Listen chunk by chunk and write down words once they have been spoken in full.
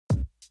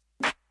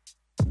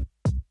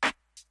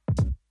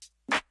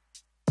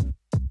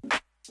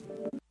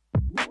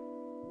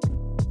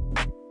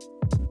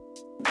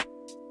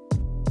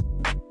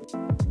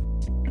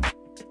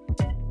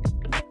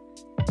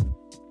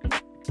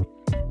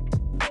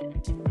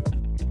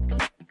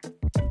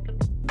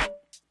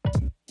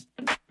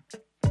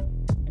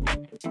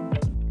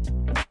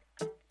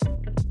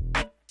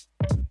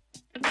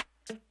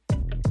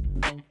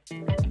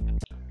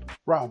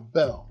Rob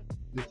Bell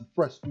is the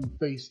fresh new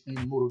face in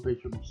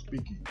motivational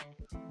speaking.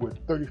 With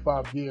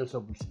 35 years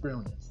of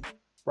experience,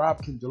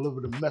 Rob can deliver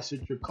the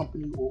message your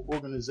company or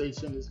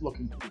organization is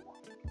looking for.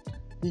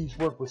 He's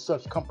worked with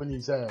such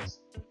companies as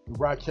the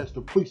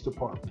Rochester Police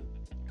Department,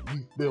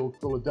 Youth Build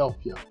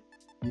Philadelphia,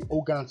 the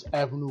Ogons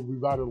Avenue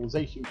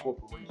Revitalization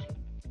Corporation,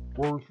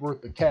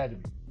 Wordsworth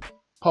Academy,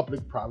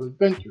 Public-Private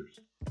Ventures,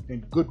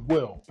 and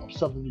Goodwill of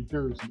Southern New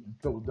Jersey and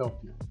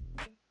Philadelphia.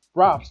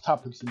 Rob's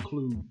topics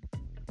include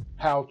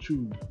how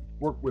to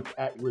work with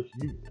at-risk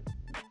youth,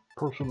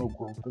 personal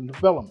growth and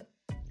development,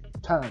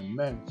 time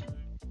management,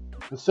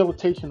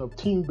 facilitation of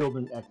team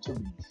building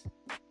activities,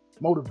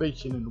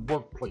 motivation in the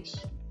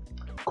workplace,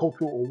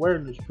 cultural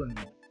awareness training,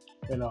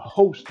 and a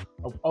host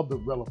of other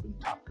relevant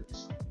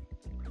topics.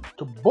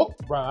 To book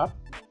Rob,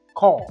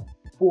 call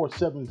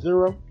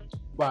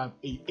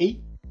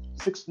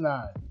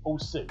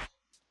 470-588-6906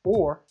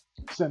 or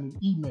send an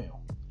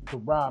email to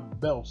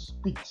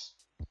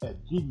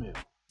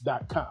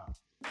robbellspeaks@gmail.com.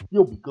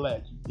 You'll be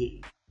glad you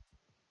did.